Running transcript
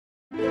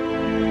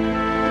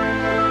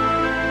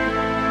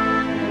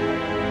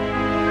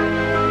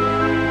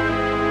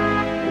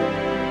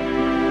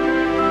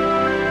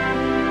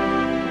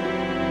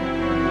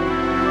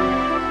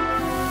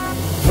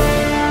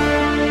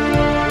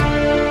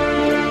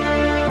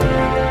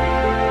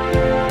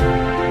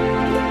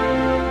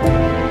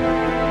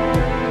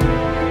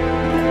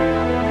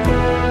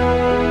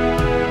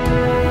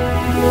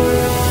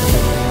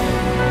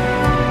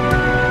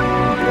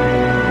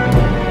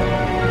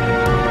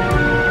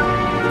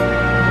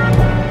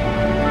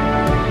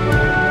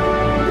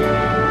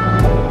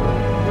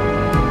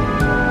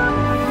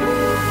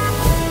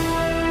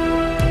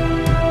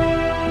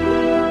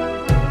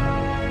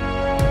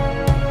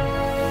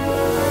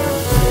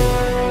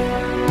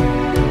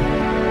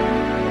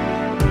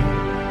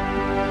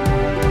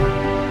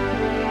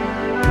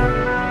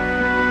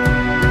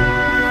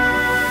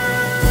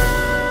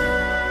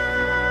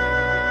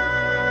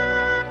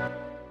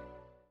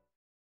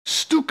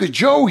Stuka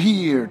Joe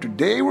here.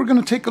 Today we're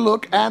going to take a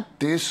look at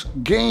this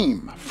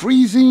game,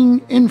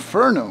 Freezing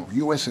Inferno,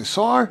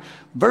 USSR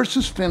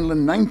versus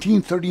Finland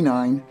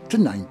 1939 to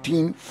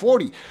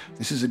 1940.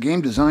 This is a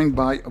game designed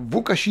by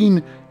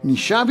Vukašin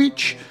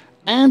Nišavić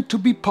and to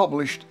be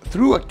published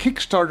through a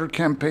Kickstarter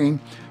campaign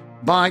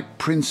by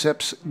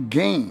Princeps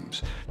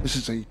Games. This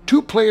is a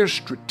two-player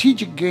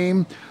strategic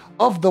game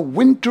of the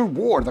Winter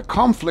War, the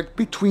conflict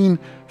between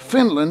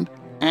Finland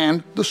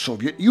and the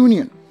Soviet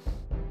Union.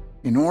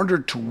 In order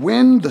to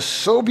win, the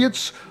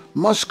Soviets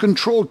must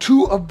control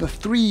 2 of the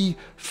 3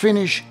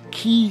 Finnish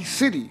key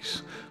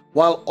cities,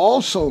 while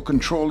also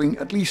controlling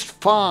at least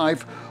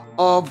 5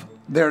 of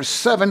their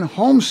 7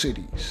 home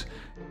cities.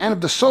 And if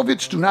the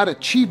Soviets do not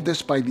achieve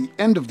this by the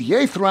end of the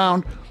 8th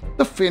round,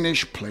 the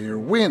Finnish player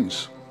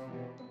wins.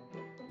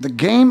 The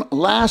game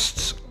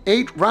lasts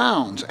 8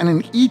 rounds, and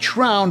in each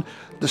round,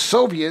 the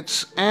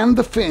Soviets and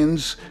the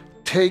Finns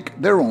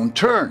take their own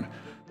turn.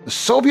 The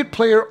Soviet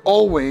player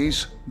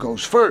always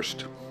goes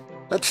first.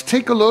 Let's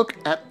take a look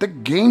at the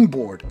game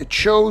board. It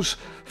shows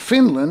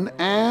Finland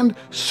and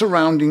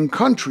surrounding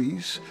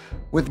countries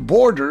with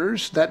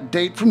borders that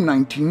date from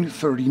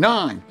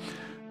 1939.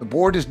 The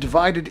board is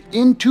divided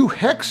into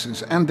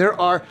hexes, and there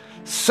are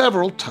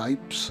several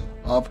types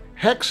of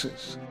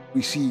hexes.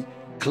 We see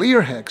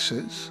clear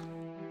hexes,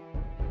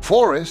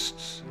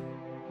 forests,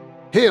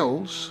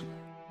 hills,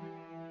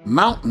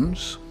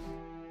 mountains,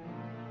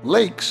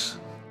 lakes,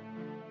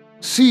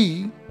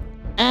 sea,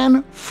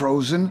 and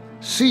frozen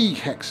sea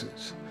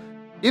hexes.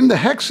 In the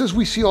hexes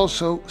we see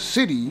also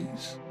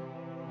cities,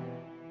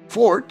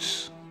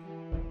 forts,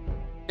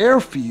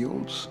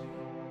 airfields,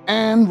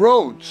 and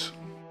roads.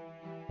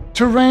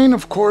 Terrain,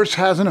 of course,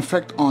 has an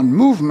effect on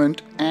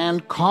movement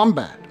and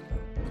combat.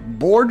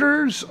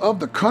 Borders of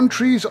the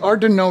countries are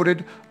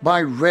denoted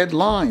by red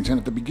lines, and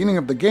at the beginning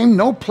of the game,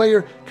 no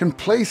player can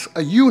place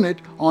a unit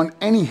on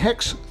any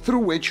hex through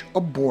which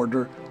a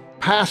border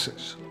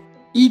passes.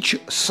 Each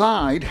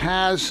side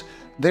has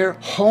their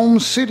home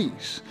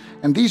cities,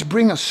 and these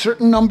bring a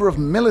certain number of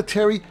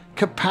military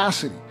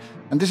capacity.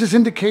 And this is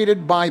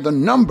indicated by the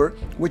number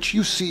which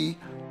you see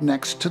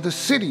next to the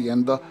city,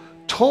 and the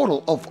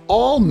total of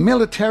all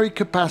military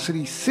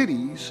capacity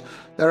cities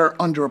that are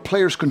under a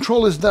player's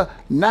control is the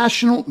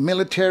national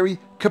military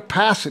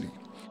capacity.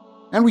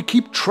 And we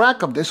keep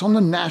track of this on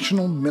the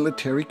national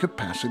military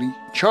capacity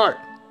chart.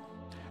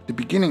 At the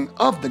beginning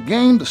of the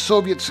game, the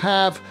Soviets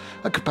have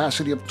a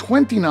capacity of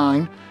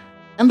 29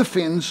 and the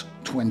Finns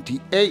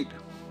 28.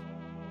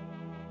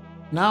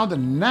 Now the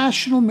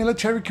national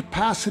military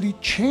capacity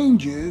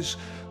changes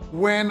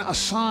when a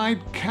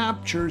side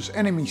captures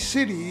enemy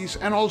cities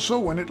and also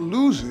when it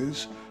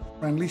loses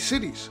friendly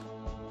cities.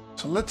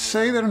 So let's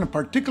say that in a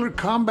particular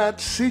combat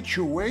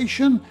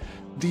situation,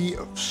 the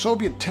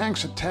Soviet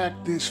tanks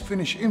attacked this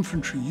Finnish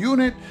infantry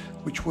unit,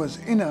 which was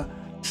in a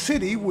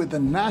city with a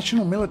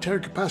national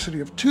military capacity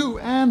of 2,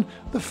 and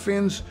the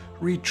Finns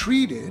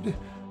retreated,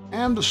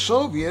 and the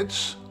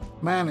Soviets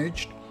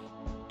managed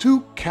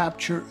to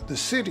capture the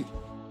city.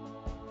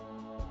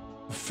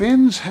 The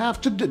Finns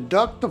have to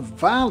deduct the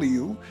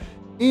value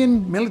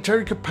in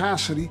military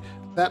capacity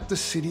that the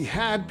city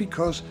had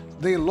because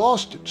they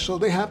lost it, so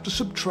they have to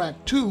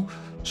subtract 2.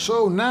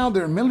 So now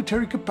their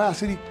military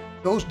capacity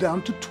goes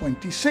down to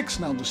 26.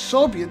 Now the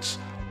Soviets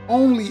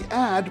only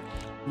add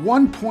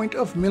 1 point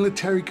of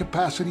military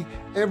capacity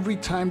every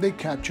time they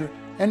capture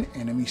an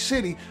enemy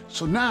city.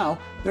 So now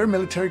their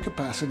military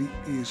capacity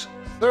is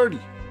 30.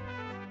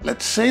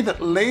 Let's say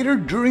that later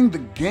during the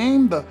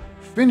game, the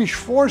Finnish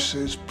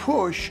forces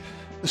push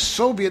the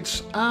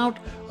Soviets out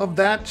of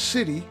that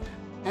city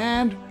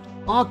and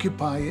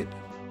occupy it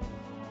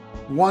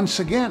once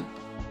again.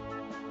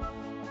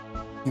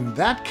 In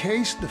that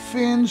case, the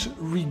Finns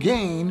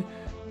regain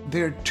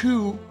their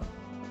 2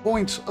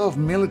 points of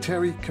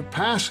military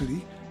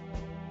capacity.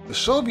 The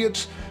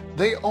Soviets,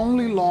 they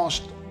only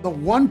lost the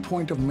 1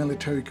 point of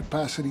military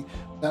capacity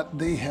that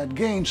they had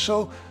gained,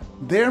 so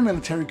their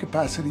military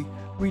capacity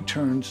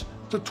returns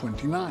to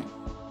 29.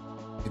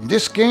 In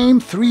this game,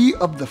 3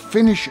 of the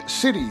Finnish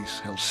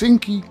cities,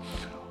 Helsinki,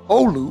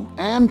 Oulu,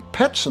 and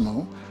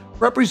Petsamo,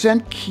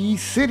 represent key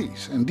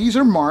cities, and these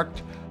are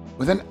marked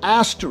with an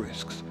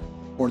asterisk.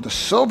 For the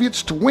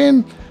Soviets to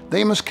win,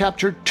 they must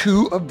capture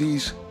 2 of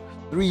these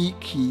 3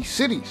 key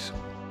cities.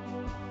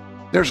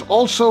 There's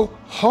also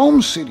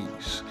home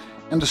cities,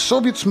 and the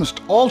Soviets must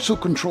also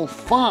control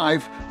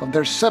 5 of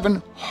their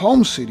 7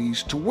 home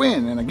cities to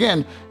win. And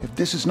again, if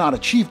this is not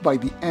achieved by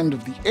the end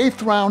of the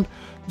 8th round,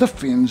 the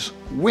Finns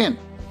win.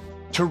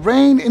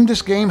 Terrain in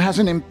this game has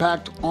an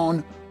impact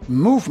on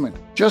movement.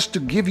 Just to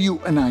give you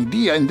an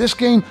idea, in this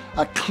game,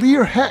 a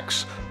clear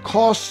hex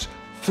costs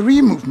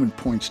 3 movement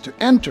points to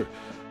enter.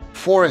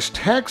 Forest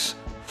hex,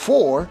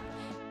 4,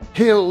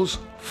 hills,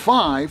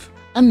 5,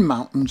 and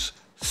mountains,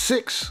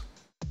 6.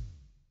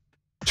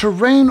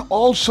 Terrain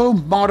also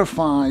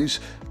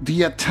modifies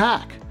the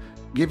attack,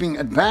 giving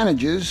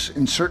advantages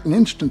in certain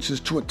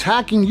instances to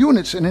attacking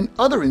units and in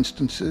other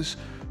instances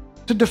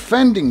to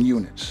defending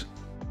units.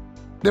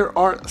 There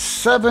are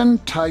 7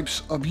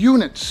 types of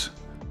units.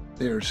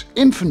 there's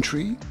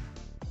infantry,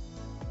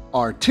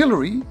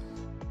 artillery,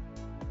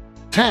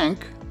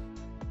 tank,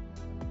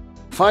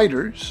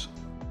 fighters,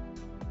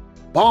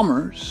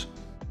 bombers,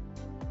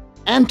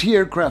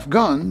 anti-aircraft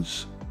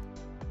guns,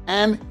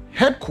 and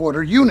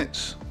headquarter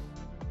units.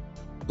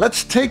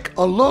 Let's take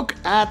a look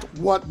at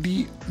what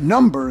the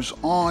numbers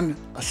on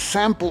a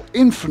sample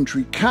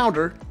infantry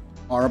counter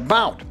are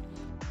about.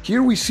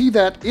 Here we see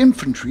that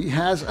infantry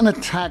has an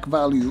attack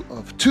value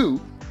of 2,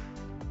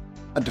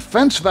 a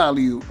defense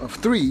value of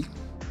 3,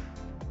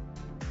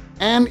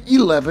 and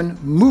 11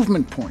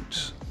 movement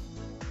points.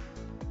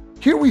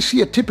 Here we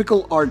see a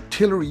typical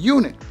artillery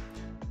unit,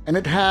 and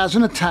it has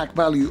an attack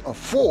value of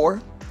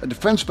 4, a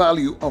defense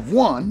value of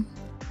 1,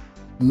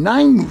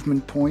 9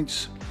 movement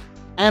points,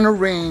 and a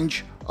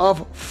range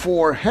of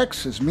 4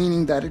 hexes,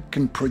 meaning that it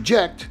can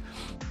project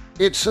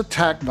its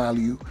attack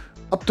value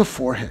up to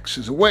 4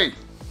 hexes away.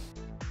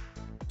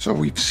 So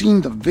we've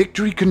seen the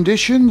victory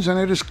conditions, and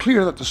it is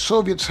clear that the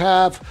Soviets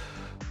have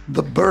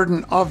the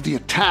burden of the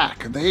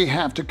attack. They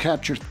have to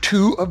capture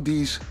 2 of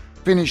these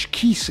Finnish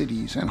key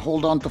cities and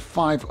hold on to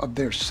 5 of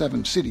their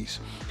 7 cities.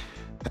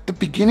 At the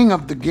beginning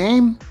of the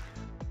game,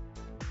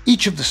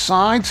 each of the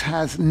sides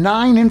has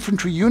 9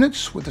 infantry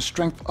units with a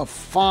strength of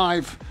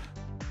 5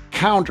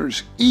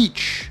 counters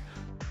each.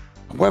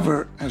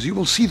 However, as you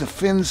will see, the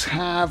Finns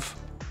have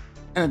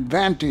an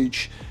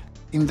advantage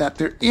in that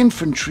their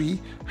infantry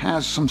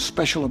has some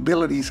special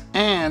abilities,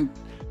 and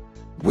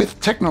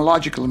with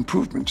technological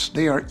improvements,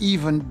 they are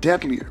even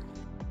deadlier.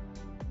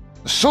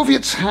 The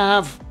Soviets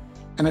have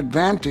an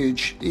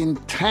advantage in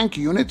tank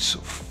units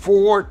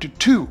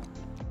 4-2.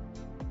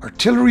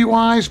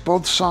 Artillery-wise,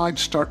 both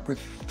sides start with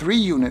 3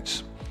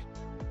 units,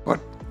 but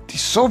the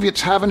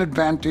Soviets have an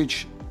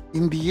advantage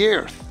in the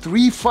air,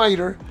 3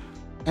 fighter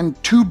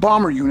and 2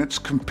 bomber units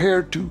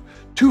compared to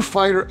 2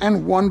 fighter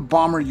and 1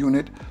 bomber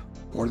unit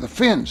for the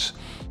Finns.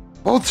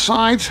 Both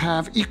sides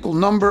have equal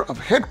number of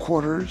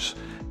headquarters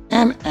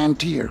and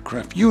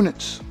anti-aircraft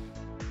units.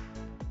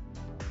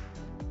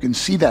 You can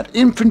see that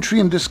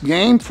infantry in this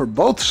game for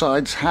both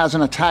sides has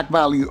an attack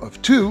value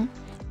of 2,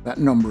 that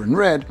number in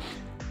red,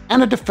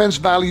 and a defense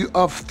value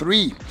of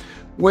 3,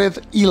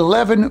 with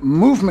 11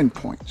 movement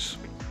points.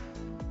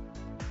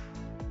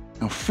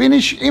 Now,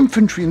 Finnish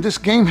infantry in this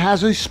game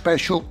has a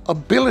special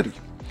ability.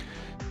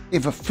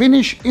 If a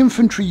Finnish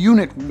infantry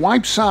unit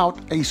wipes out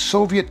a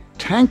Soviet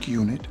tank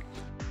unit,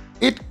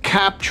 it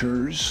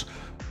captures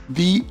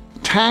the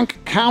tank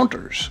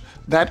counters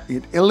that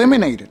it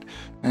eliminated.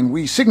 And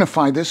we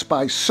signify this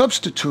by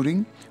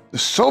substituting the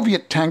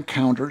Soviet tank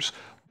counters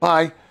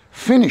by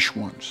Finnish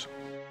ones.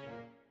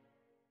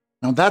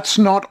 Now, that's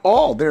not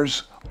all.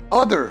 There's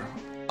other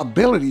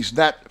abilities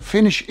that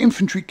Finnish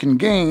infantry can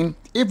gain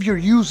if you're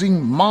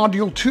using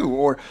Module 2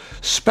 or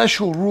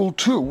Special Rule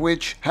 2,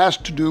 which has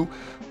to do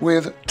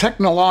with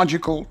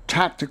technological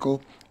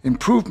tactical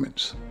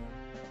improvements.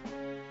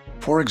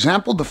 For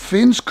example, the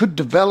Finns could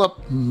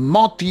develop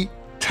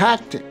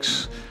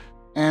multi-tactics,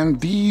 and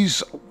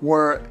these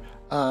were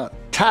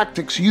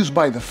tactics used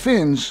by the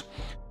Finns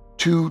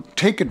to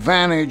take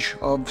advantage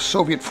of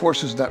Soviet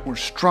forces that were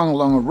strung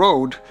along a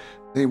road.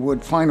 They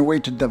would find a way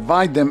to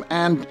divide them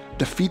and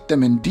defeat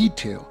them in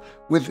detail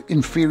with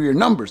inferior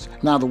numbers.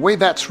 Now, the way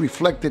that's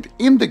reflected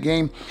in the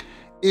game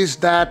is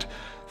that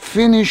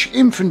Finnish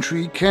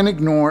infantry can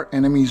ignore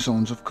enemy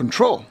zones of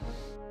control.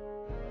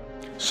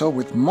 So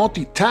with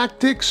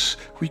multi-tactics,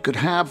 we could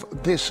have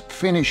this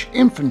Finnish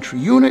infantry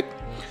unit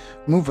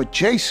move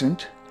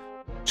adjacent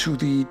to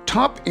the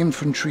top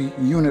infantry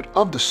unit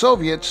of the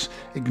Soviets,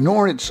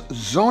 ignore its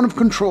zone of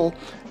control,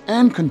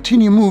 and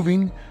continue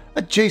moving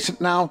adjacent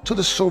now to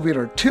the Soviet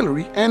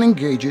artillery and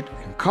engage it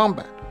in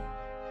combat.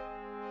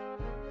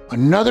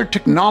 Another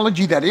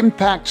technology that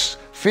impacts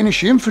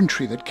Finnish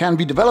infantry that can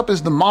be developed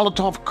is the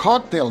Molotov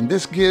cocktail, and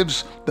this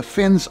gives the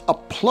Finns a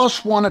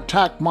 +1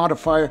 attack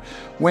modifier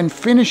when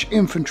Finnish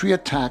infantry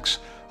attacks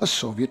a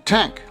Soviet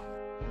tank.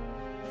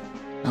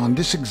 Now, in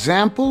this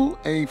example,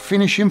 a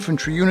Finnish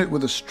infantry unit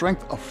with a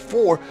strength of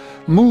 4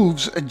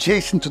 moves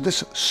adjacent to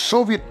this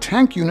Soviet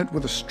tank unit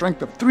with a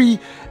strength of 3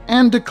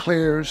 and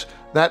declares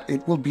that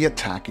it will be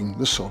attacking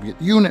the Soviet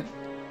unit.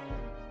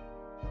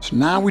 So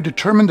now we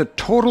determine the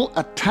total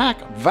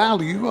attack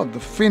value of the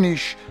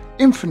Finnish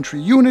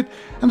infantry unit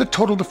and the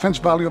total defense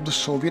value of the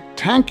Soviet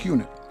tank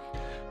unit.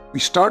 We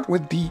start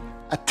with the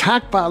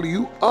attack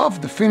value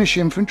of the Finnish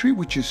infantry,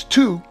 which is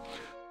 2,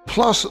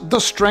 plus the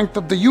strength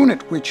of the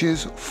unit, which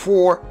is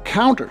 4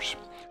 counters,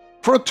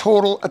 for a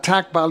total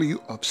attack value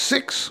of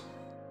 6.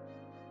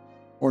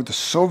 For the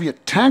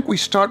Soviet tank, we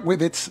start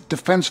with its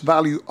defense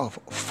value of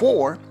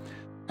 4,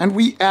 and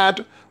we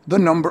add the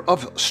number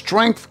of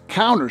strength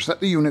counters that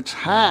the unit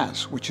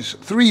has, which is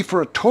 3,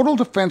 for a total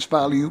defense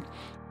value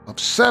of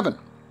 7.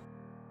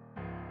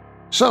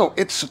 So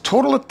it's a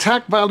total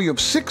attack value of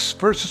 6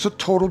 versus a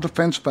total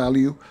defense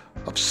value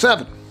of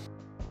 7.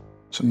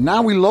 So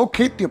now we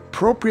locate the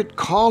appropriate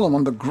column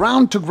on the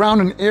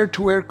ground-to-ground and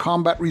air-to-air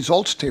combat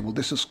results table.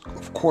 This is,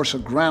 of course, a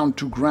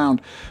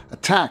ground-to-ground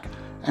attack.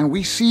 and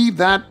we see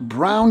that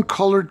brown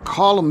colored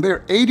column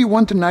there,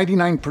 81 to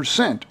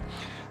 99%.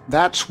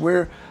 That's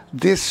where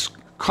this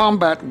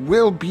combat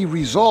will be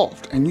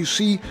resolved. And you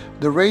see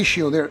the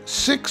ratio there,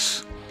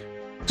 6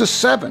 to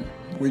 7,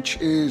 which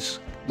is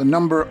the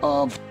number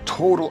of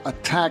total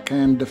attack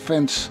and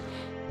defense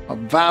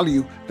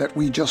value that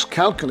we just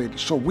calculated.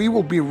 So we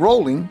will be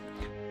rolling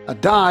a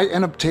die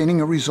and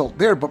obtaining a result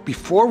there. But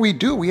before we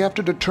do, we have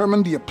to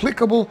determine the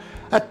applicable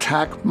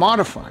attack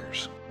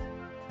modifiers.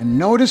 And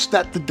notice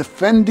that the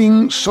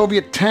defending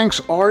Soviet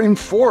tanks are in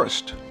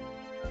forest.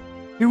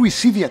 Here we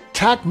see the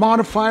attack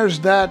modifiers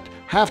that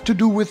have to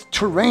do with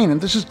terrain, and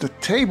this is the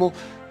table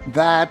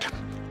that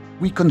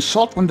we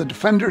consult when the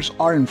defenders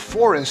are in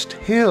forest,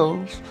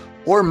 hills,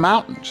 or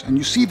mountains. And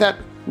you see that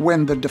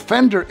when the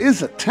defender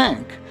is a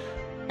tank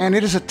and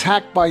it is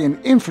attacked by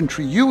an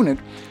infantry unit,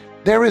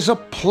 there is a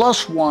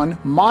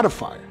 +1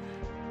 modifier.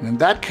 And in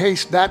that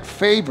case, that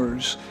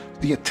favors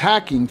the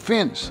attacking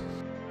Finns.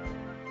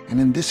 And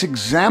in this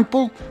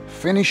example,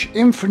 Finnish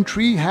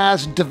infantry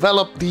has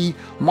developed the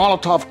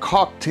Molotov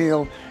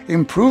cocktail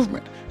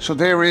improvement. So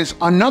there is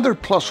another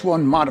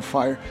 +1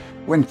 modifier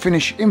when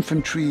Finnish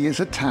infantry is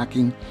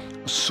attacking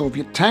a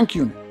Soviet tank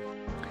unit.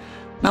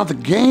 Now the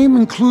game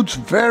includes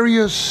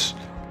various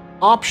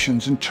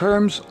options in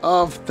terms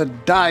of the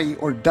die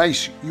or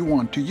dice you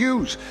want to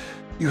use.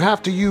 You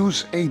have to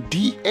use a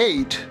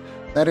D8,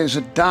 that is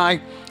a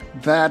die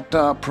that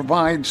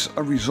provides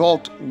a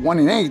result 1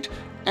 in 8,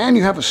 and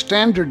you have a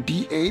standard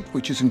D8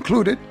 which is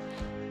included.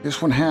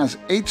 This one has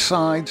 8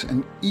 sides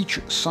and each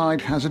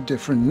side has a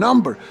different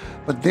number.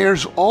 But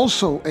there's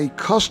also a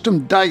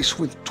custom dice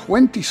with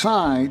 20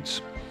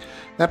 sides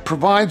that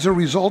provides a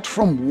result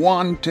from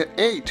 1 to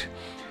 8.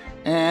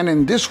 And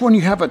in this one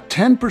you have a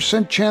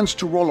 10% chance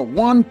to roll a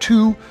 1,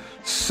 2,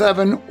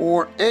 7,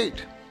 or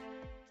 8.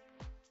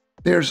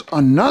 There's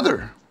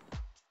another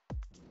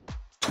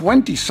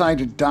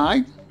 20-sided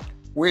die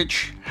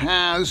which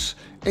has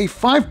a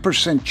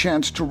 5%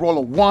 chance to roll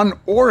a 1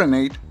 or an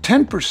 8,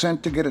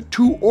 10% to get a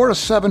 2 or a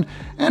 7,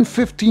 and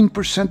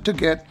 15% to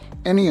get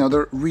any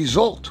other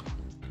result.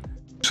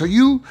 So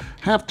you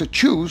have to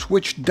choose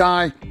which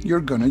die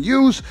you're going to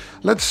use.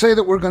 Let's say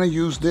that we're going to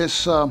use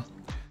this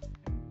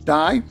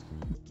die.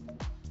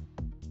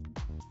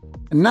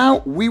 And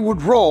now we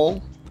would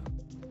roll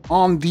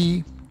on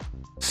the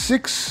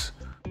 6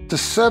 to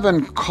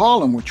 7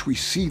 column, which we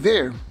see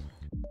there.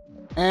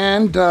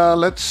 And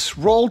let's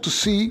roll to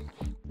see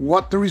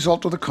what the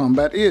result of the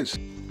combat is.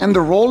 And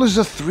the roll is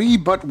a 3,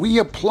 but we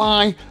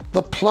apply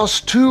the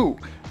 +2.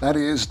 That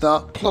is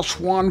the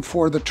 +1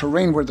 for the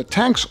terrain where the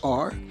tanks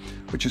are,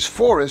 which is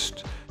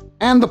forest,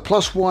 and the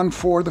 +1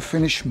 for the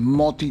Finnish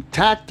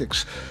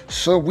multi-tactics.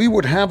 So we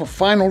would have a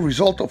final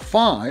result of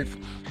 5,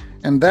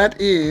 and that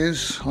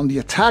is, on the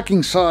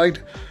attacking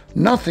side,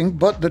 nothing,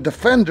 but the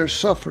defender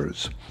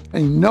suffers a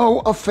no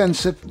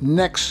offensive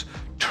next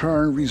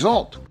turn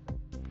result.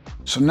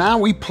 So now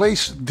we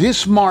place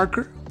this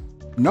marker,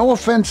 no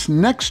offense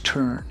next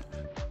turn,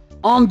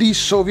 on these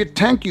Soviet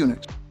tank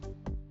units.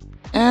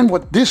 And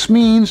what this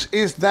means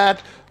is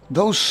that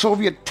those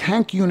Soviet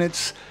tank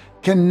units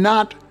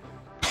cannot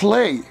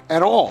play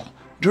at all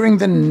during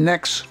the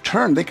next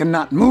turn. They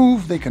cannot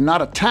move, they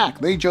cannot attack,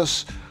 they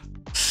just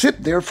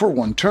sit there for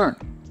 1 turn.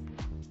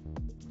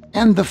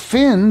 And the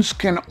Finns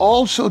can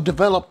also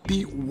develop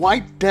the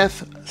White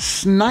Death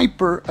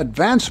Sniper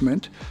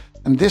advancement,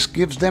 and this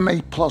gives them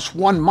a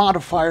 +1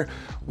 modifier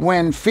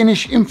when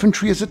Finnish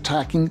infantry is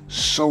attacking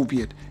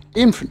Soviet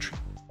infantry.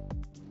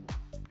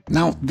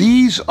 Now,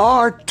 these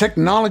are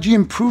technology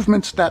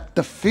improvements that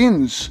the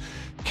Finns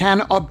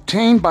can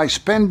obtain by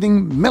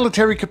spending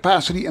military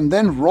capacity and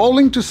then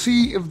rolling to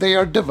see if they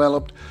are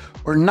developed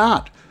or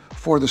not.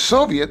 For the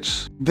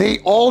Soviets, they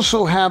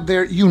also have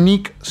their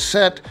unique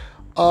set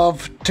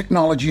of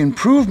technology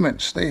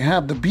improvements. They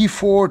have the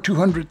B4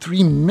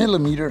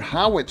 203mm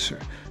howitzer,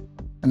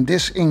 and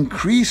this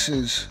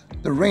increases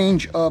the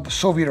range of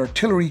Soviet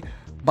artillery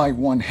by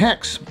 1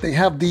 hex. They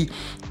have the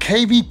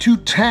KV-2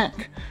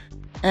 tank,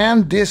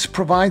 and this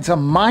provides a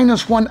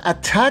 -1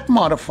 attack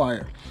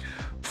modifier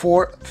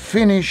for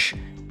Finnish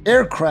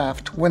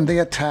aircraft when they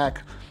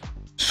attack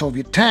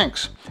Soviet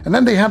tanks. And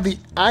then they have the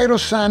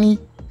Aerosani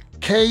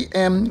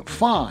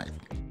KM-5,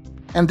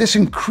 and this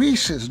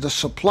increases the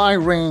supply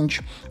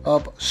range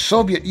of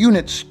Soviet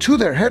units to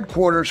their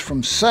headquarters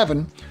from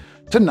 7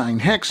 to 9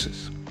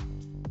 hexes.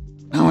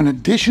 Now, in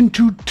addition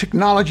to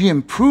technology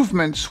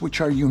improvements,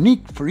 which are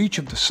unique for each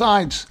of the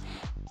sides,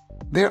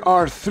 there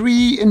are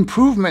 3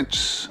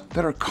 improvements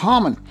that are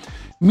common: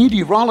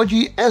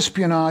 meteorology,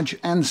 espionage,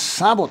 and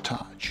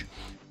sabotage.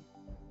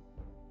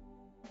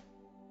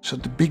 So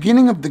at the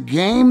beginning of the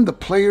game, the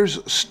players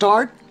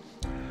start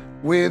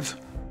with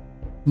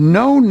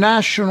no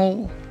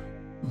national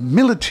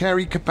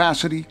military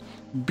capacity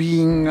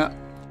being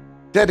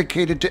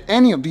dedicated to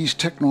any of these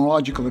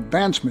technological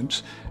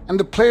advancements, and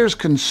the players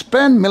can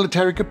spend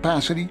military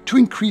capacity to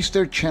increase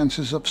their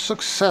chances of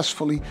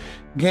successfully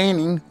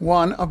gaining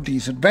one of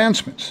these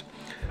advancements.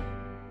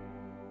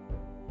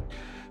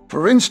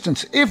 For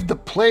instance, if the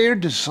player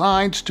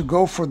decides to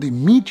go for the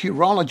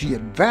meteorology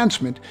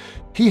advancement,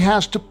 he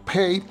has to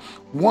pay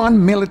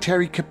 1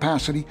 military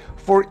capacity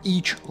for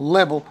each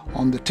level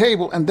on the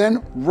table and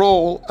then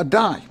roll a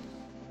die.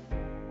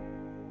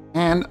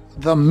 And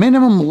the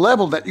minimum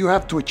level that you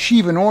have to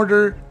achieve in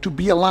order to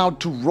be allowed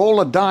to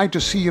roll a die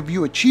to see if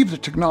you achieve the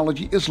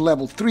technology is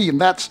level 3,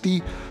 and that's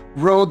the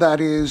row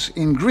that is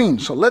in green.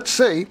 So let's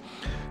say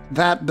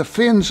that the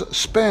Finns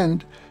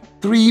spend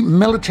 3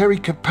 military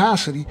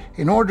capacity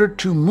in order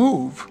to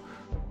move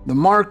the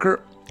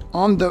marker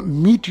on the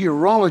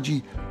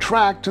meteorology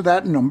track to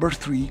that number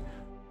 3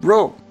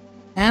 row.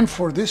 And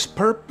for this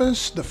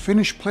purpose, the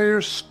Finnish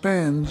player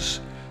spends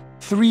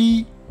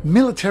 3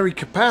 military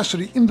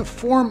capacity in the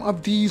form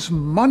of these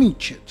money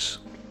chits.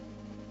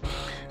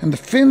 And the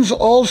Finns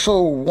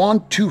also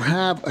want to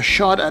have a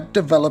shot at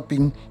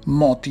developing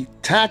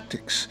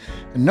multi-tactics.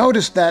 And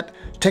notice that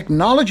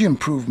technology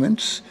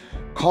improvements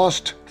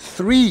cost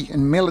 3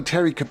 in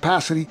military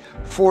capacity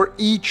for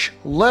each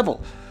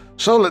level.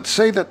 So let's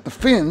say that the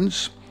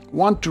Finns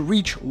want to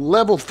reach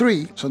level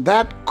 3, so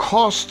that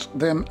costs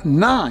them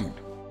 9.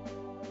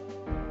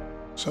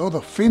 So the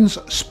Finns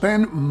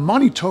spend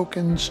money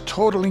tokens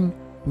totaling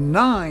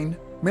 9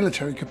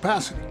 military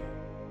capacity.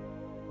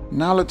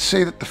 Now let's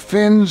say that the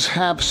Finns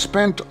have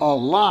spent a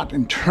lot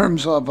in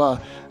terms of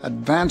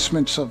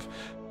advancements of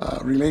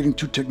relating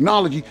to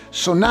technology,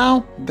 so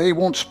now they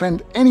won't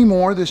spend any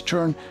more this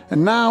turn,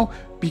 and now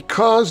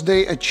because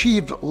they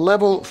achieved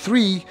level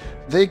 3,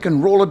 they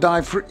can roll a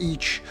die for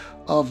each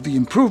of the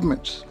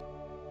improvements.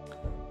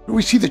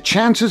 We see the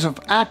chances of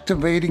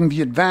activating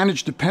the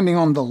advantage depending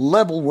on the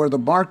level where the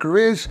marker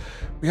is.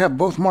 We have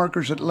both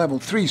markers at level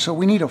 3, so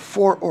we need a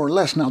 4 or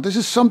less. Now this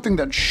is something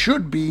that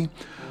should be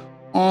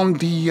on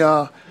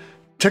the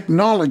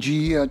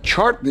technology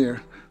chart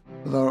there,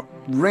 the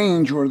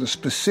range or the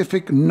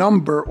specific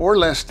number or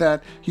less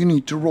that you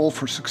need to roll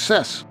for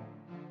success.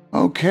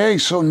 Okay,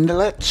 so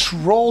let's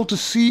roll to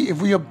see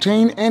if we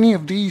obtain any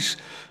of these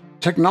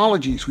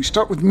technologies. We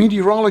start with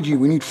meteorology.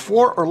 We need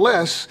 4 or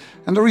less,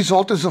 and the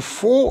result is a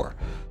 4.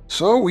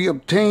 So we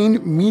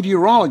obtain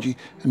meteorology.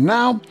 And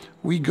now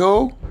we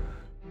go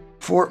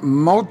for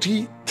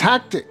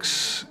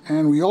multi-tactics,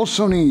 and we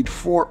also need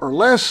 4 or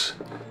less,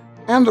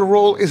 and the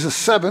roll is a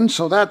 7,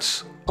 so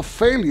that's a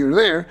failure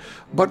there,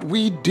 but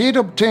we did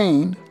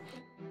obtain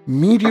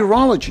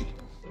meteorology.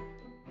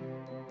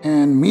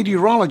 And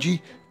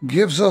meteorology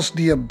gives us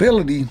the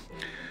ability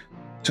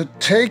to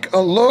take a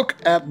look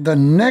at the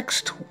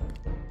next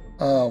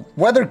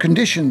weather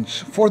conditions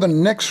for the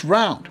next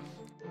round,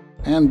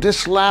 and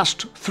this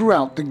lasts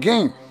throughout the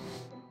game.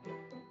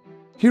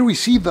 Here we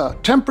see the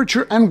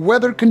temperature and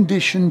weather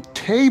condition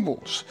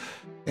tables,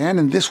 and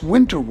in this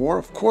winter war,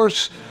 of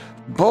course,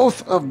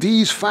 both of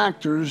these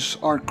factors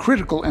are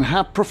critical and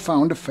have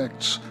profound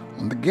effects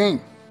on the game.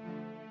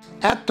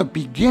 At the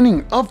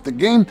beginning of the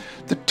game,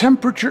 the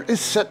temperature is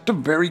set to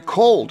very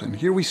cold, and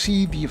here we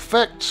see the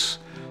effects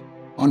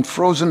on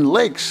frozen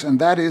lakes, and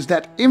that is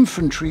that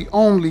infantry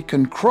only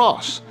can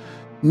cross.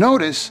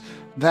 Notice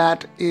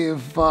that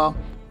if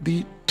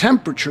the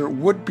temperature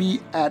would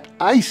be at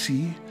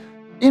icy,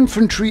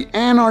 infantry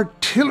and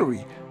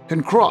artillery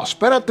can cross,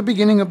 but at the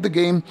beginning of the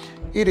game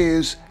it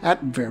is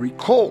at very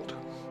cold.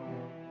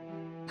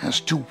 As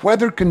to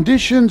weather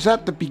conditions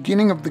at the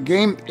beginning of the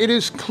game, it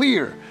is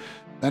clear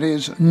that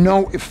is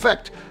no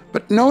effect,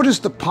 but notice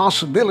the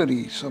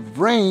possibilities of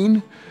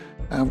rain,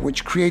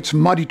 which creates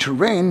muddy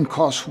terrain,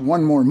 costs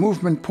 1 more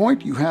movement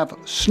point. You have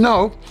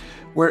snow,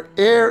 where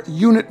air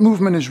unit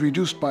movement is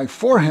reduced by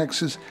 4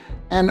 hexes,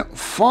 and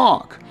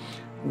fog,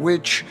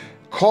 which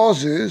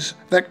causes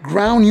that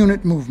ground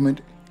unit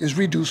movement is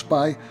reduced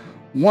by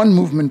 1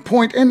 movement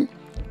point, and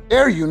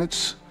air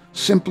units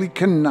simply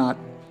cannot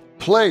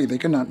play. They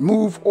cannot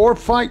move or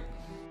fight.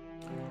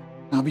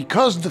 Now,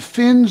 because the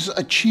Finns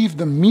achieved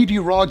the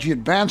meteorology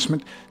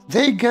advancement,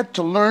 they get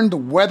to learn the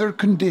weather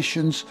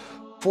conditions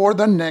for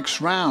the next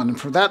round, and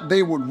for that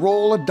they would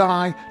roll a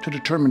die to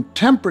determine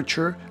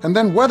temperature and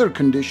then weather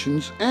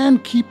conditions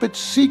and keep it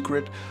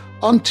secret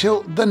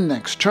until the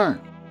next turn.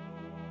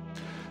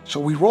 So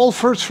we roll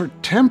first for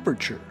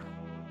temperature,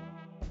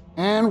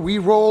 and we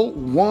roll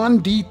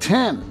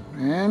 1d10,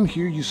 and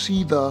here you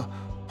see the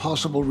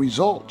possible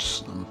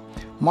results. The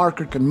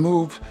marker can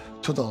move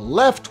to the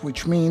left,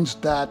 which means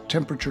that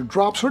temperature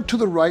drops, or to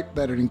the right,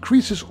 that it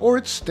increases or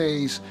it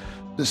stays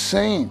the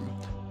same.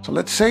 So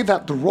let's say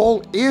that the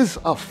roll is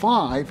a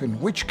 5, in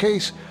which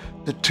case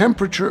the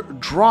temperature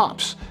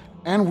drops,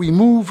 and we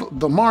move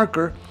the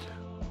marker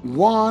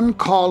 1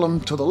 column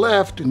to the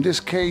left. In this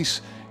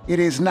case, it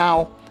is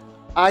now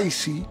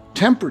icy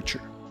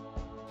temperature.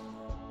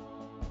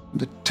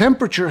 The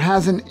temperature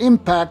has an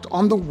impact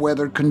on the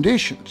weather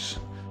conditions.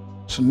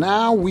 So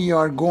now we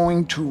are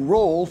going to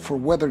roll for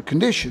weather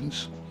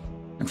conditions,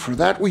 and for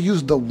that we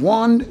use the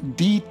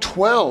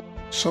 1d12.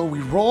 So we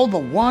roll the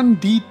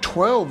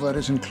 1d12 that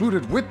is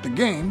included with the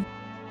game,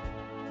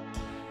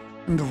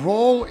 and the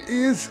roll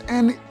is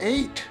an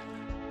 8.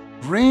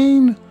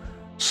 Rain/snow,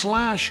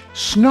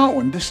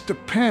 and this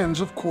depends,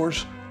 of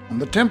course, on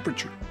the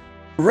temperature.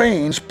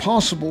 Rain is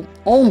possible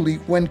only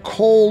when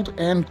cold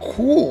and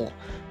cool,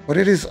 but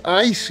it is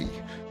icy.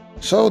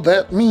 So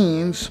that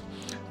means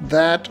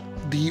that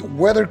the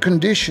weather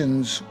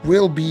conditions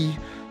will be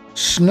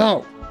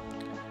snow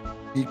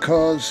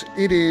because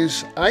it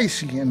is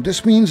icy, and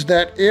this means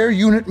that air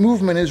unit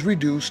movement is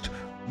reduced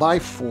by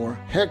 4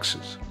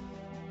 hexes.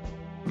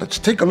 Let's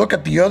take a look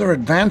at the other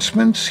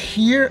advancements.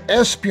 Here,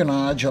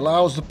 espionage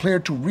allows the player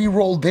to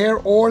re-roll their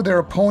or their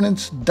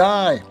opponent's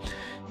die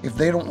if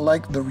they don't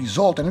like the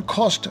result, and it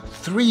costs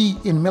 3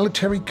 in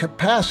military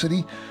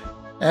capacity,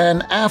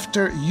 and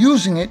after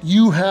using it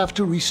you have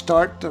to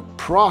restart the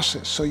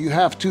process. So you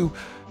have to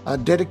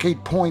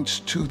dedicate points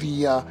to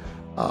the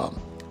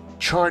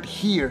chart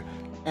here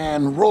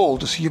and roll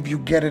to see if you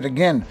get it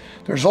again.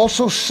 There's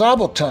also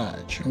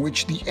sabotage, in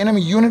which the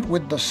enemy unit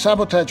with the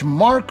sabotage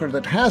marker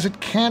that has it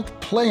can't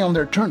play on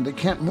their turn. They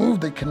can't move,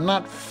 they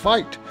cannot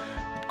fight.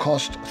 It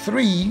costs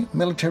 3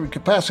 military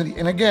capacity,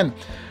 and again,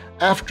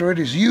 after it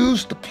is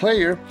used, the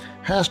player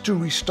has to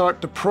restart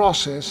the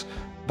process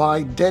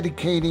by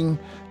dedicating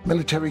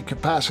military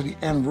capacity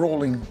and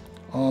rolling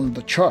on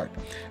the chart.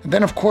 And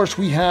then of course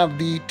we have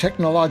the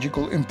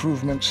technological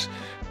improvements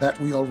that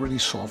we already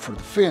saw for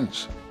the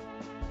Finns.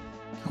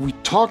 We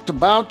talked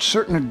about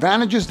certain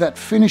advantages that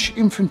Finnish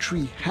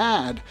infantry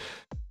had.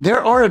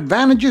 There are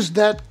advantages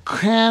that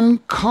can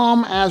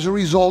come as a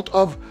result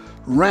of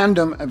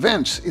random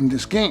events in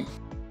this game.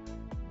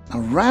 Now,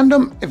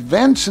 random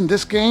events in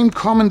this game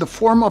come in the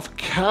form of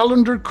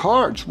calendar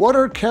cards. What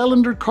are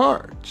calendar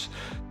cards?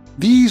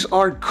 These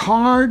are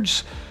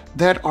cards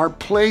that are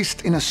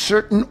placed in a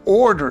certain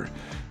order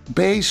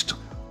based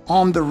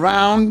on the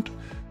round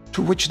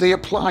to which they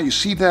apply. You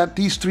see that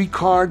these 3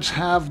 cards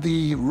have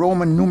the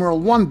Roman numeral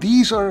 1.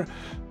 These are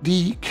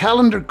the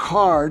calendar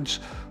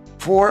cards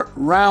for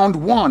round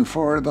 1,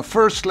 for the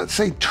first, let's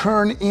say,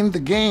 turn in the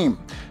game.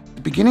 At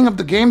the beginning of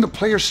the game, the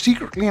players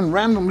secretly and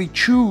randomly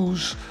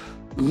choose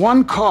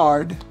 1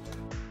 card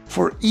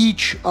for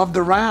each of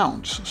the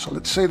rounds. So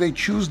let's say they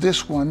choose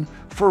this one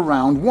for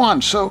round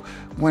 1. So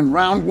when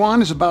round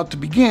 1 is about to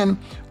begin,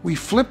 we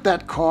flip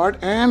that card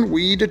and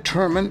we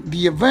determine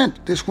the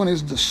event. This one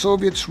is the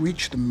Soviets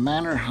reach the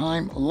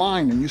Mannerheim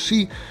line, and you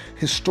see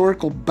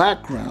historical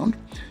background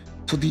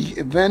to the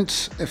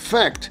event's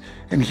effect.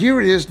 And here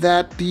it is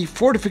that the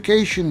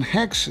fortification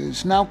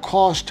hexes now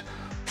cost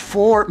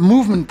 4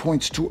 movement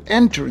points to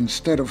enter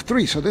instead of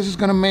 3. So this is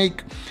going to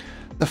make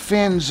the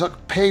Finns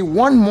pay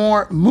 1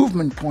 more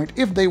movement point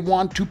if they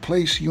want to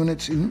place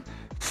units in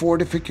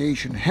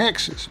fortification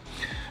hexes.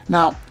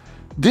 Now,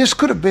 this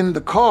could have been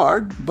the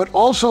card, but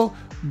also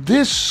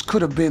this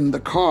could have been the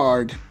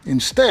card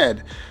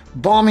instead.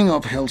 Bombing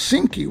of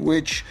Helsinki,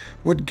 which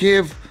would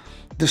give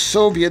the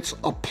Soviets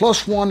a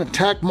 +1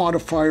 attack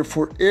modifier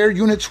for air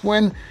units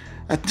when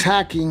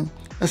attacking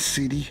a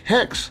city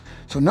hex.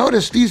 So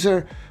notice these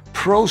are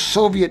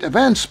pro-Soviet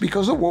events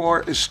because the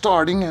war is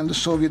starting and the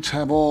Soviets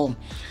have all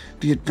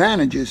the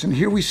advantages. And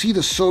here we see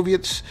the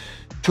Soviets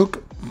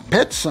took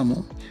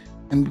Petsamu,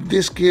 and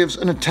this gives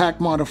an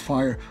attack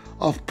modifier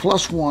of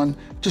 +1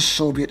 to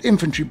Soviet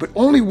infantry. But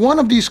only one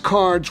of these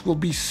cards will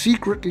be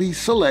secretly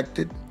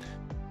selected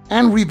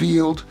and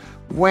revealed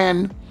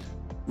when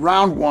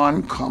round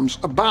 1 comes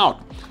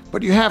about.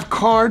 But you have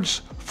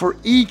cards for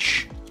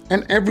each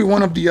and every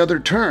one of the other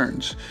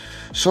turns.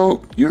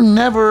 So you're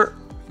never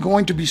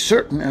going to be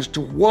certain as to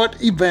what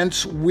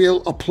events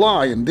will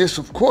apply. And this,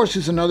 of course,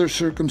 is another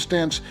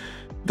circumstance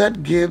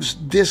that gives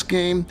this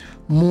game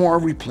more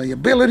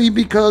replayability,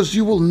 because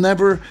you will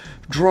never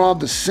draw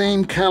the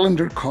same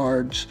calendar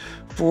cards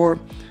for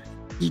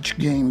each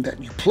game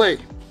that you play.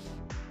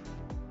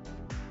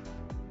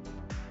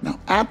 Now,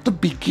 at the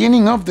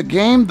beginning of the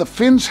game, the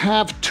Finns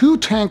have 2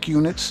 tank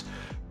units,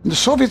 and the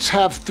Soviets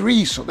have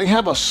 3, so they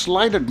have a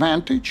slight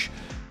advantage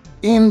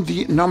in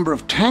the number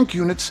of tank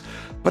units,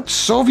 but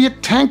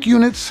Soviet tank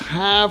units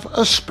have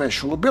a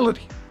special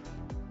ability.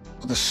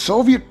 The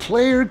Soviet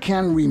player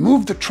can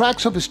remove the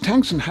tracks of his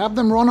tanks and have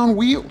them run on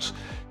wheels.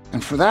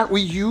 And for that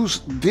we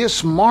use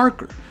this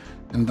marker.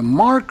 And the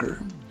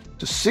marker,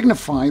 to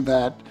signify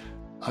that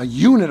a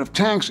unit of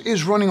tanks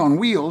is running on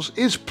wheels,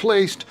 is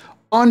placed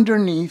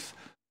underneath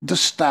the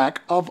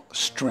stack of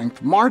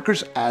strength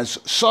markers as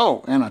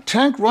so. And a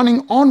tank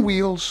running on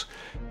wheels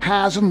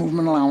has a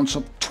movement allowance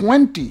of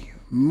 20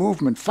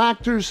 movement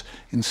factors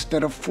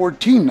instead of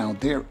 14. Now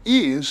there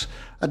is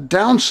a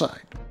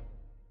downside.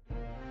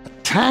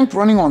 Tank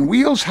running on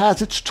wheels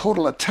has its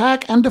total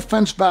attack and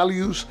defense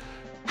values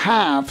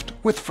halved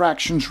with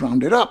fractions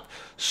rounded up.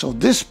 So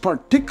this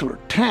particular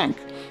tank,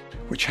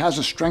 which has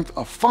a strength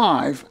of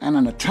 5 and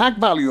an attack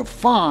value of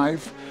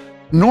 5,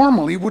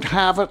 normally would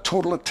have a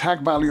total attack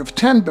value of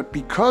 10, but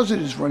because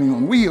it is running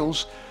on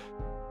wheels,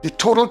 the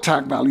total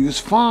attack value is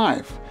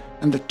 5.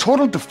 And the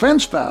total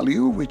defense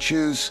value, which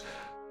is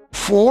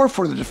 4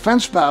 for the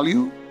defense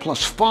value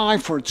plus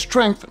 5 for its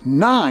strength,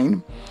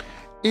 9,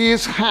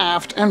 is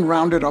halved and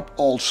rounded up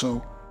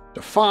also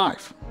to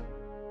 5.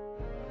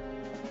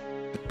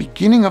 At the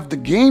beginning of the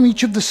game,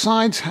 each of the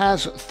sides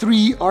has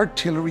 3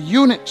 artillery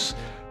units.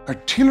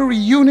 Artillery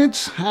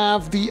units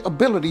have the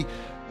ability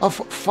of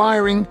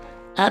firing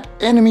at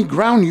enemy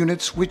ground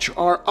units which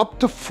are up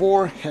to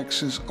 4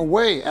 hexes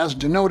away, as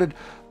denoted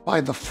by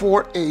the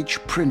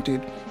 4H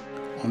printed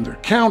on their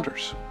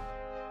counters.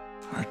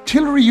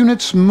 Artillery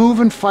units move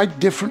and fight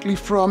differently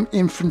from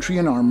infantry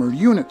and armored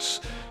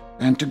units.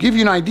 And to give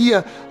you an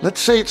idea,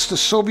 let's say it's the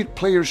Soviet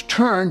player's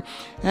turn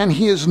and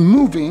he is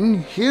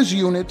moving his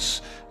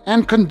units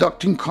and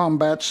conducting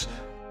combats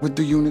with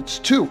the units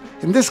too.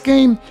 In this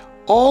game,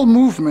 all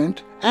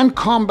movement and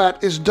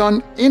combat is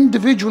done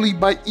individually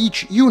by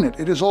each unit.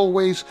 It is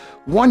always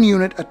one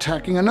unit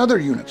attacking another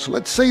unit. So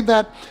let's say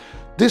that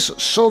this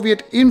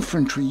Soviet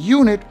infantry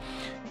unit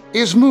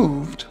is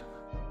moved,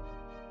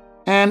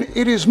 and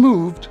it is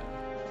moved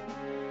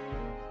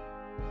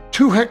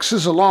 2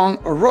 hexes along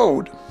a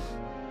road,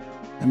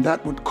 and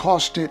that would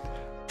cost it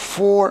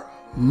 4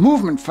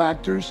 movement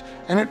factors,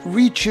 and it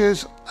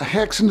reaches a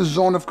hex in the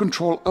zone of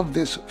control of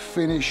this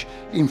Finnish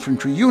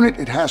infantry unit.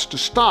 It has to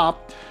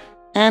stop,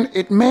 and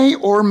it may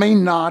or may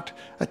not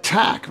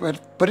attack,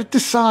 but it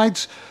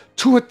decides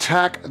to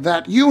attack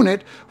that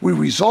unit. We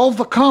resolve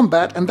the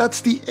combat, and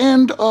that's the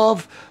end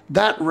of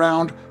that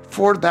round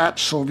for that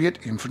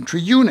Soviet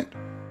infantry unit.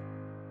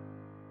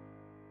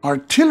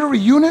 Artillery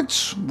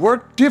units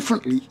work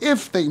differently.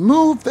 If they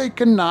move, they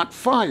cannot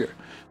fire,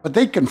 but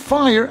they can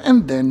fire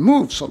and then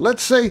move. So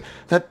let's say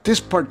that this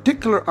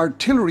particular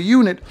artillery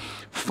unit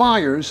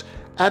fires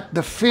at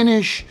the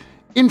Finnish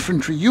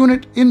infantry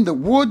unit in the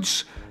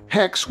woods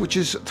hex, which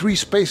is 3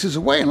 spaces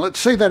away. And let's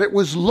say that it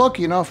was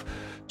lucky enough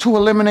to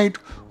eliminate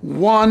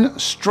 1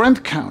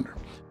 strength counter.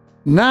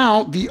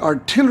 Now the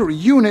artillery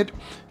unit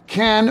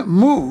can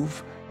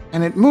move,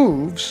 and it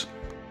moves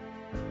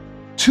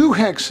 2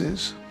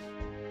 hexes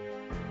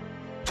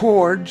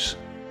towards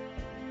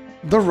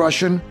the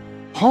Russian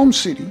home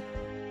city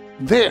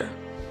there.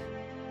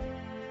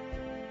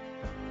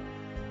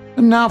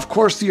 And now, of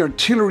course, the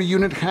artillery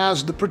unit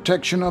has the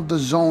protection of the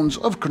zones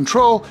of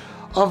control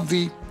of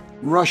the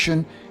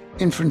Russian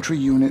infantry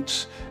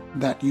units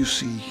that you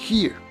see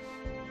here.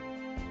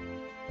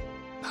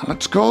 Now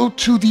let's go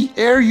to the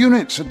air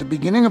units. At the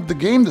beginning of the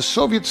game, the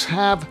Soviets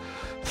have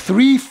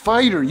 3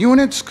 fighter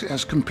units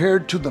as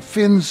compared to the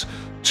Finns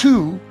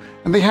 2,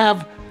 and they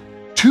have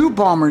 2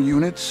 bomber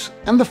units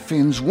and the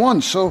Finns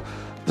 1. So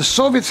the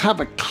Soviets have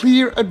a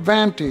clear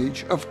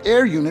advantage of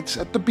air units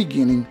at the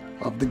beginning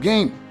of the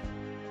game.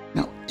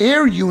 Now,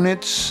 air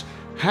units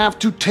have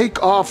to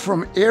take off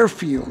from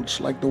airfields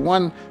like the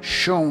one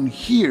shown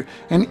here,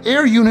 and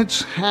air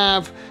units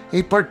have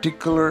a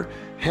particular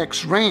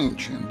hex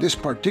range, and this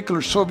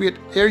particular Soviet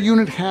air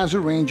unit has a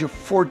range of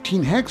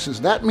 14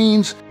 hexes. That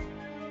means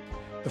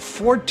the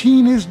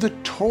 14 is the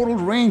total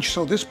range,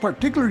 so this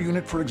particular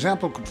unit, for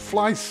example, could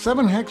fly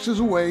 7 hexes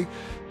away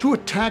to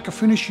attack a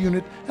Finnish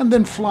unit and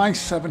then fly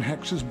 7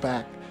 hexes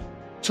back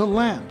to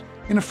land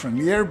in a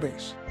friendly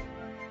airbase.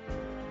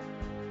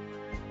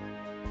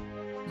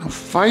 Now,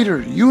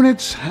 fighter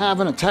units have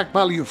an attack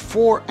value of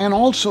 4 and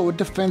also a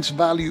defense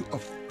value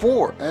of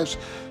 4, as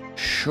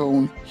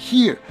shown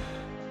here.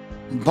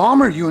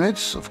 Bomber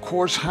units, of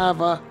course,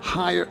 have a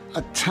higher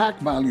attack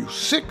value,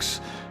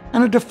 6,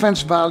 and a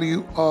defense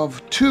value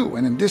of 2.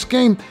 And in this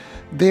game,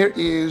 there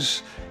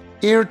is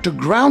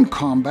air-to-ground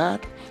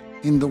combat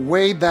in the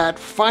way that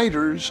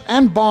fighters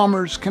and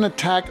bombers can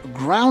attack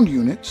ground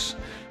units.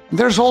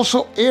 There's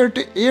also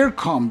air-to-air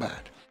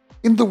combat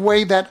in the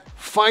way that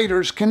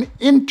fighters can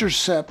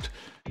intercept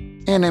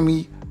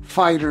enemy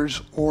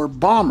fighters or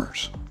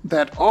bombers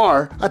that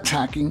are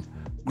attacking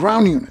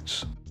ground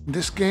units. In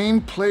this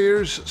game,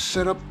 players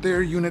set up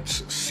their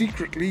units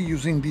secretly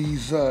using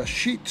these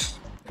sheets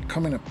that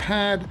come in a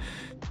pad.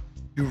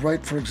 You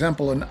write, for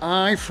example, an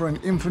I for an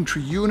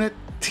infantry unit,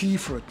 T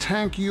for a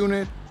tank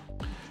unit,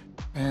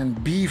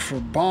 and B for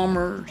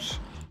bombers,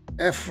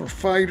 F for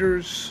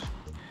fighters,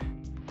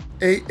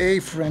 AA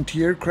for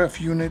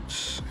anti-aircraft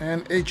units,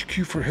 and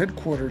HQ for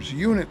headquarters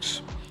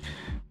units.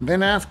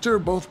 Then after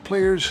both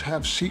players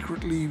have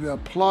secretly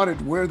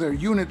plotted where their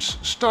units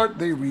start,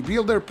 they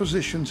reveal their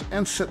positions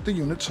and set the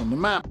units on the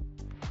map.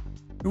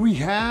 We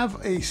have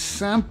a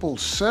sample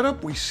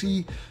setup. We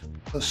see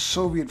the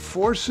Soviet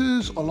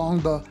forces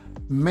along the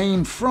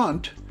main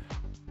front,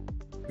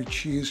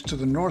 which is to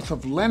the north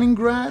of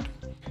Leningrad,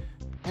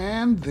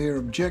 and their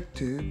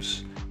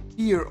objectives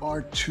here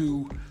are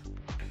to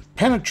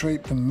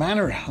penetrate the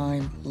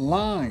Mannerheim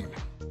line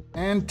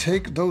and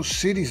take those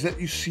cities that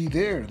you see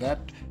there. That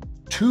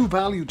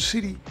 2-valued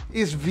city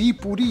is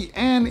Viipuri,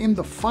 and in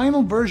the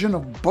final version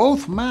of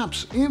both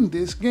maps in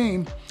this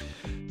game,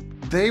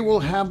 they will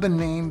have the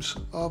names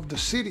of the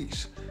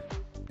cities.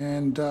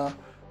 And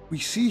we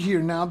see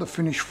here now the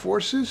Finnish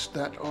forces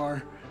that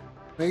are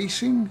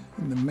facing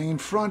in the main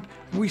front.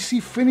 We see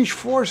Finnish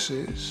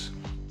forces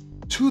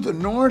to the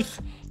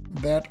north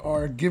that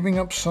are giving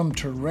up some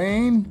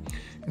terrain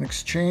in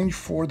exchange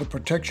for the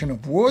protection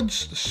of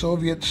woods. The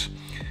Soviets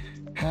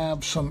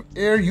have some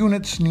air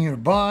units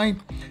nearby,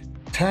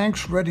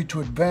 tanks ready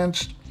to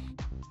advance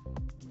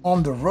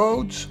on the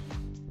roads,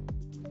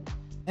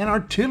 and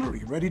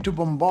artillery ready to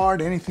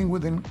bombard anything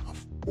within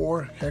a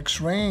 4 hex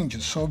range.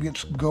 The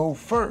Soviets go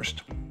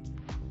first.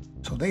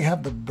 So they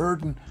have the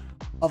burden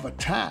of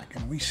attack,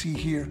 and we see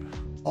here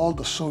all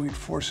the Soviet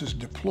forces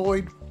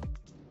deployed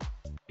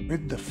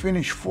with the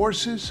Finnish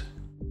forces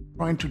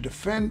trying to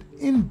defend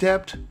in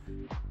depth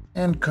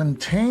and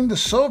contain the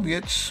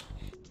Soviets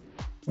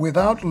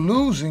without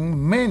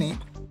losing many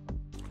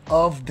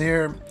of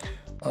their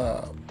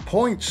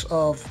points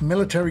of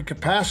military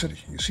capacity.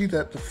 You see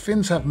that the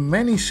Finns have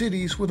many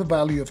cities with a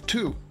value of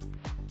 2.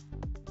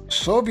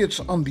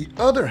 Soviets, on the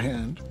other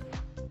hand,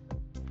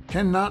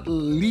 cannot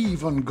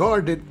leave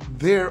unguarded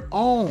their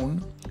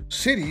own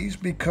cities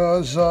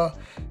because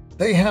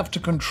they have to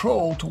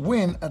control to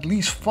win at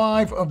least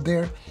 5 of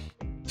their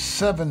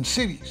 7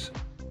 cities.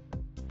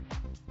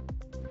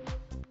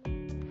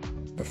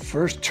 The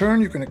first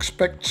turn, you can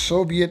expect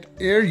Soviet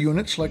air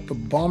units like the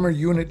bomber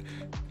unit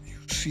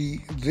you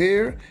see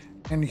there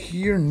and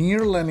here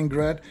near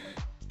Leningrad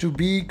to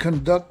be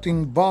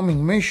conducting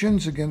bombing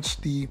missions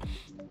against the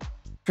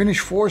Finnish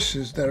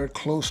forces that are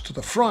close to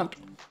the front.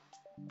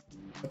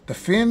 But the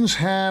Finns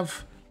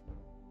have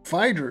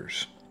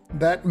fighters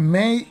that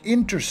may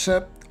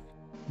intercept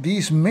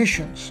these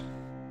missions.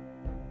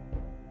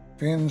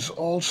 Finns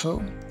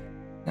also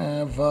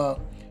have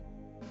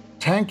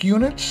tank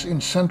units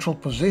in central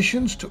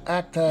positions to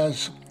act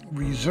as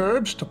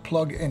reserves to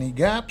plug any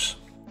gaps.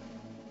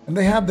 And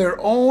they have their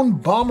own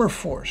bomber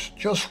force,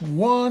 just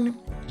 1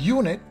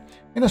 unit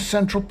in a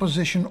central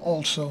position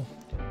also,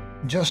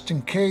 just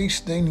in case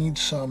they need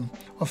some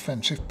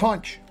offensive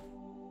punch.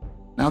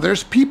 Now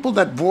there's people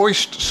that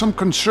voiced some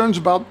concerns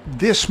about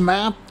this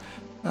map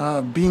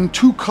being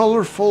too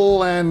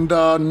colorful and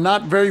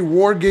not very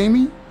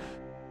wargaming.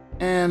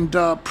 And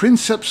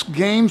Princeps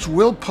Games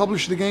will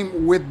publish the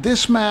game with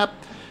this map,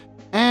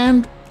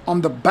 and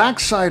on the back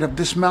side of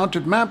this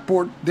mounted map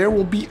board there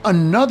will be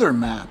another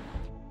map,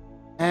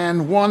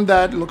 and one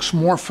that looks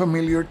more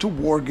familiar to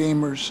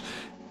wargamers.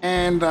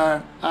 And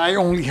I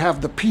only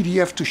have the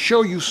PDF to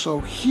show you, so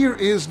here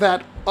is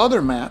that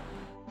other map.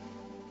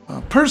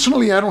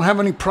 Personally, I don't have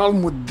any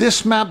problem with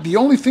this map. The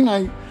only thing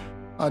I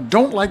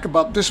don't like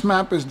about this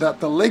map is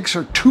that the lakes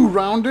are too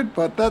rounded,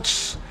 but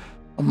that's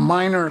a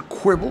minor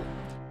quibble.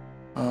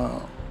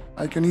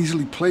 I can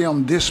easily play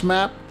on this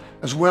map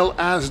as well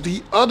as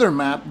the other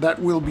map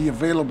that will be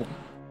available.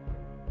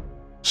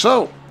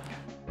 So,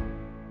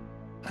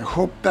 I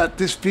hope that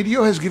this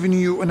video has given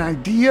you an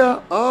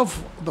idea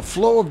of the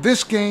flow of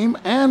this game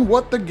and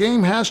what the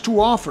game has to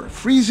offer.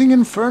 Freezing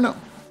Inferno.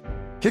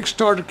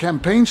 Kickstarter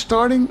campaign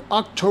starting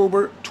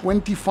October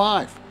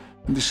 25.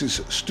 And this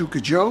is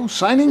Stuka Joe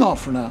signing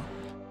off for now.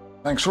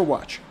 Thanks for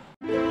watching.